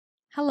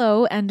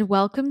Hello and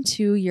welcome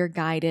to your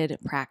guided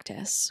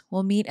practice.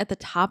 We'll meet at the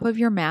top of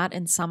your mat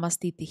in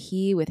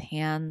Samastitihi with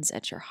hands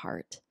at your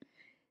heart.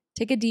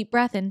 Take a deep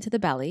breath into the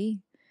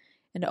belly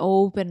and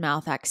open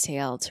mouth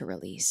exhale to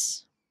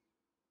release.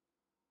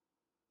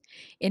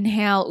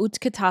 Inhale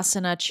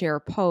Utkatasana chair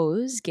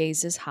pose,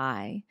 gazes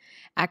high.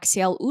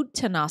 Exhale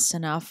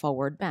Uttanasana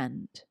forward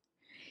bend.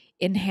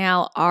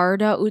 Inhale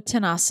Ardha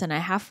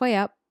Uttanasana halfway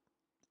up.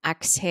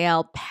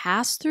 Exhale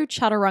pass through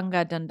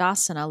Chaturanga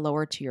Dandasana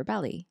lower to your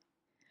belly.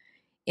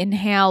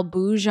 Inhale,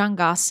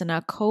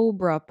 Bhujangasana,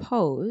 Cobra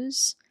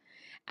Pose.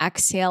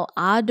 Exhale,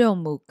 Adho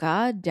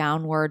Mukha,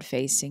 Downward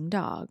Facing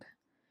Dog.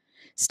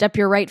 Step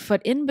your right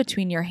foot in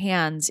between your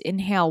hands.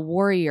 Inhale,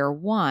 Warrior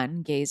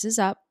One, gazes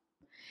up.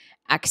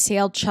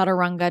 Exhale,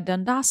 Chaturanga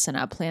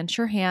Dandasana, plant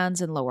your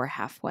hands and lower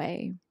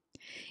halfway.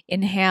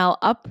 Inhale,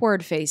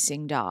 Upward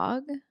Facing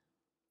Dog.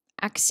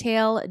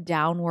 Exhale,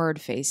 Downward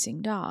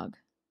Facing Dog.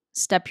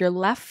 Step your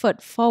left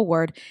foot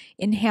forward.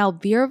 Inhale,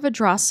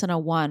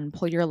 Virabhadrasana 1.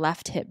 Pull your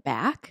left hip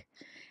back.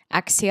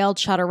 Exhale,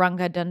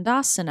 Chaturanga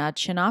Dandasana,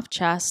 chin off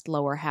chest,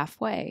 lower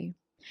halfway.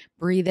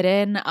 Breathe it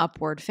in,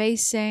 upward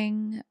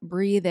facing.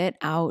 Breathe it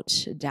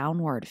out,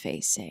 downward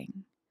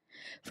facing.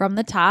 From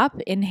the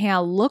top,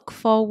 inhale, look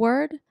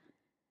forward.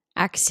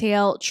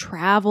 Exhale,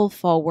 travel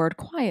forward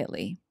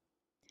quietly.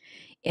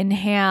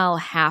 Inhale,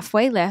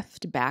 halfway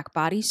lift, back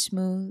body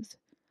smooth.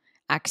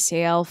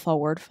 Exhale,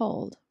 forward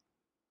fold.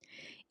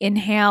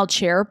 Inhale,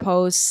 chair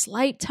pose,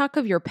 slight tuck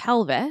of your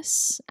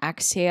pelvis.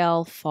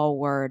 Exhale,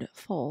 forward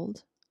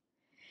fold.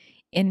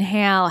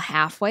 Inhale,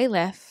 halfway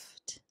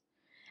lift.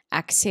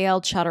 Exhale,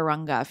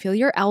 chaturanga. Feel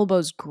your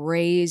elbows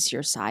graze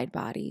your side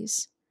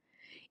bodies.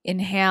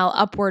 Inhale,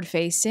 upward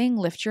facing.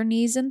 Lift your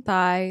knees and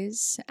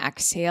thighs.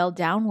 Exhale,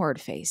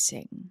 downward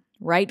facing.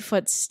 Right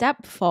foot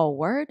step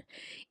forward.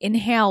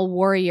 Inhale,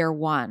 Warrior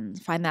One.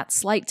 Find that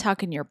slight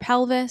tuck in your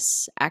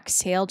pelvis.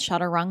 Exhale,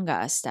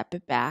 chaturanga. Step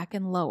it back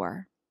and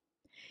lower.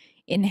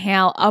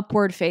 Inhale,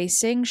 upward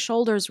facing,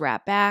 shoulders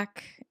wrap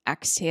back.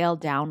 Exhale,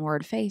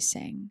 downward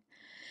facing.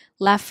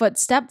 Left foot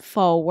step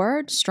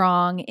forward,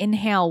 strong.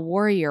 Inhale,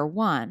 Warrior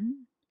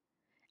One.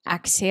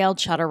 Exhale,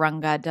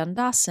 Chaturanga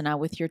Dandasana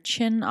with your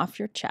chin off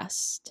your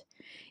chest.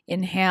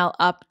 Inhale,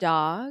 up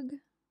dog.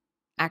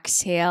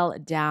 Exhale,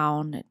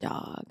 down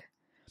dog.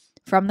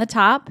 From the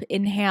top,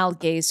 inhale,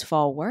 gaze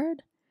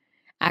forward.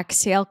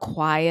 Exhale,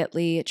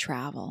 quietly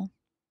travel.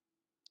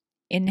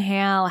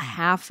 Inhale,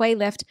 halfway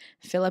lift,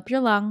 fill up your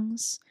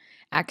lungs.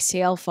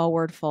 Exhale,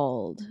 forward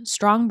fold.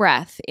 Strong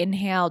breath.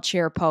 Inhale,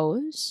 chair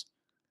pose.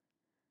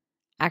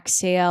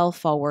 Exhale,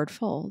 forward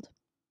fold.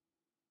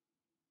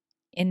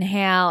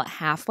 Inhale,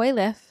 halfway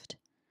lift.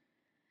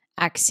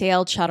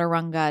 Exhale,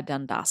 Chaturanga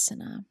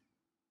Dandasana.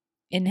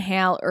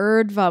 Inhale,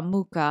 Urdhva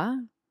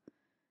Mukha.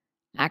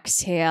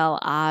 Exhale,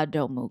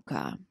 Adho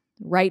Mukha.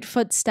 Right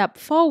foot step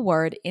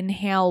forward.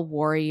 Inhale,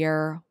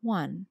 Warrior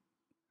One.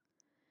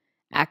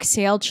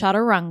 Exhale,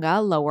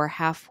 Chaturanga, lower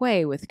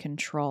halfway with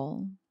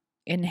control.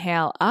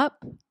 Inhale,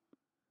 up.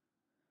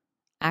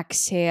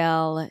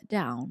 Exhale,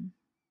 down.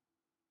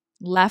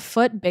 Left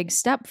foot, big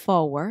step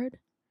forward.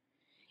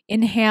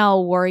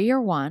 Inhale, Warrior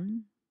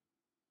One.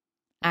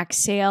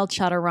 Exhale,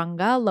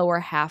 Chaturanga, lower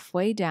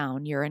halfway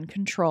down. You're in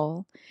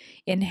control.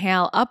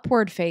 Inhale,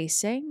 upward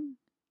facing.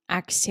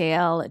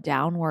 Exhale,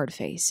 downward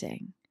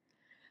facing.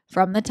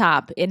 From the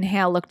top,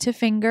 inhale, look to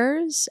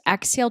fingers.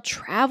 Exhale,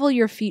 travel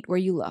your feet where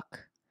you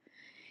look.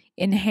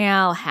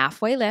 Inhale,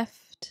 halfway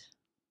lift.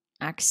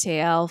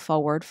 Exhale,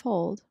 forward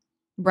fold.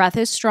 Breath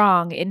is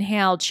strong.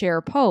 Inhale,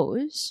 chair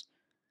pose.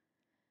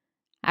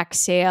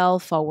 Exhale,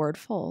 forward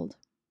fold.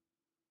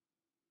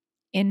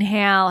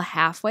 Inhale,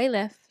 halfway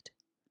lift.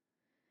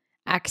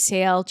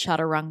 Exhale,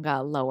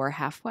 Chaturanga, lower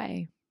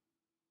halfway.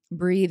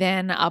 Breathe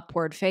in,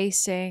 upward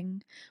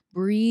facing.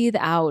 Breathe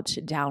out,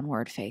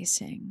 downward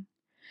facing.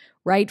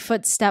 Right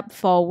foot step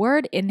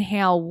forward.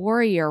 Inhale,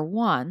 Warrior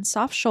One,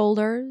 soft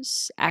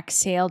shoulders.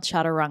 Exhale,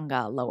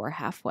 Chaturanga, lower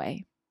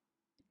halfway.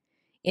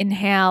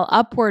 Inhale,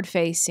 upward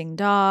facing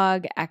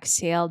dog.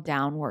 Exhale,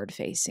 downward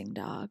facing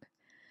dog.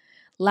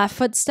 Left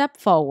foot step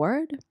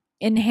forward.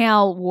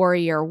 Inhale,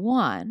 Warrior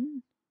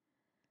One.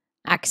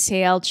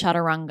 Exhale,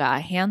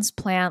 Chaturanga, hands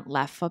plant,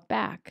 left foot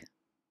back.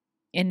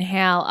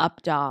 Inhale,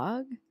 up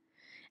dog.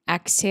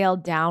 Exhale,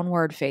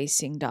 downward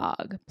facing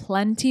dog.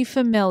 Plenty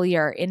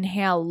familiar.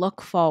 Inhale,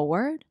 look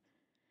forward.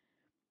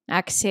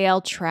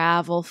 Exhale,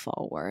 travel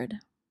forward.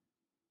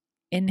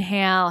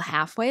 Inhale,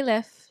 halfway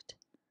lift.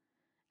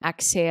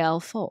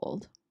 Exhale,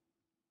 fold.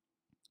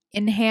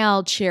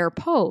 Inhale, chair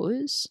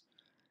pose.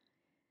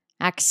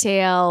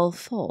 Exhale,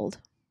 fold.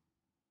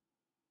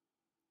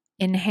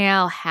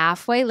 Inhale,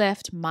 halfway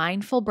lift,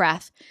 mindful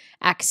breath.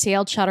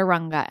 Exhale,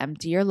 Chaturanga,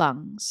 empty your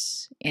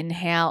lungs.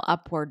 Inhale,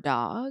 upward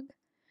dog.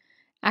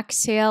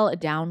 Exhale,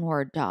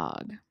 downward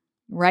dog.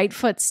 Right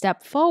foot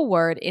step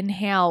forward.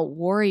 Inhale,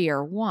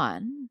 Warrior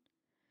One.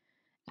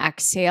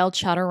 Exhale,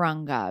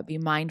 Chaturanga. Be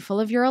mindful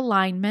of your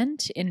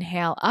alignment.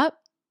 Inhale, up.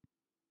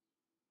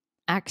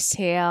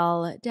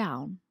 Exhale,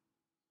 down.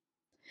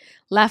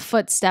 Left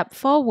foot step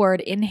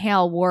forward.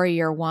 Inhale,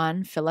 warrior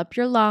one. Fill up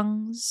your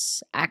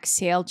lungs.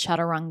 Exhale,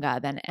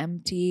 chaturanga. Then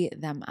empty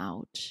them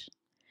out.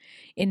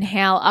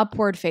 Inhale,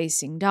 upward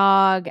facing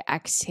dog.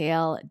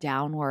 Exhale,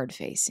 downward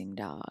facing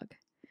dog.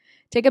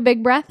 Take a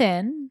big breath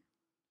in.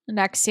 And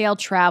exhale,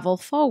 travel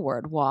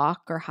forward.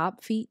 Walk or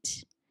hop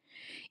feet.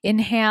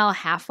 Inhale,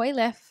 halfway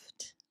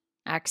lift.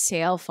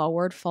 Exhale,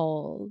 forward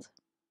fold.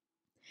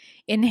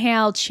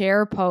 Inhale,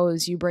 chair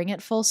pose. You bring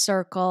it full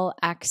circle.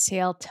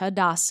 Exhale,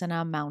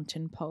 Tadasana,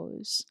 mountain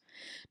pose.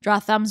 Draw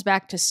thumbs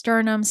back to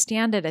sternum.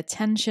 Stand at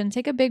attention.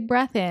 Take a big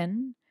breath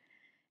in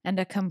and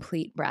a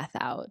complete breath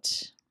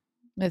out.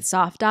 With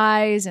soft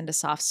eyes and a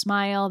soft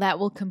smile, that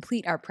will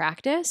complete our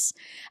practice.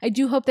 I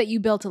do hope that you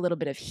built a little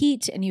bit of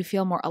heat and you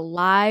feel more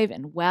alive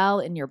and well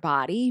in your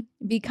body.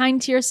 Be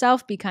kind to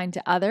yourself, be kind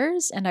to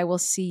others, and I will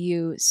see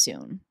you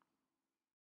soon.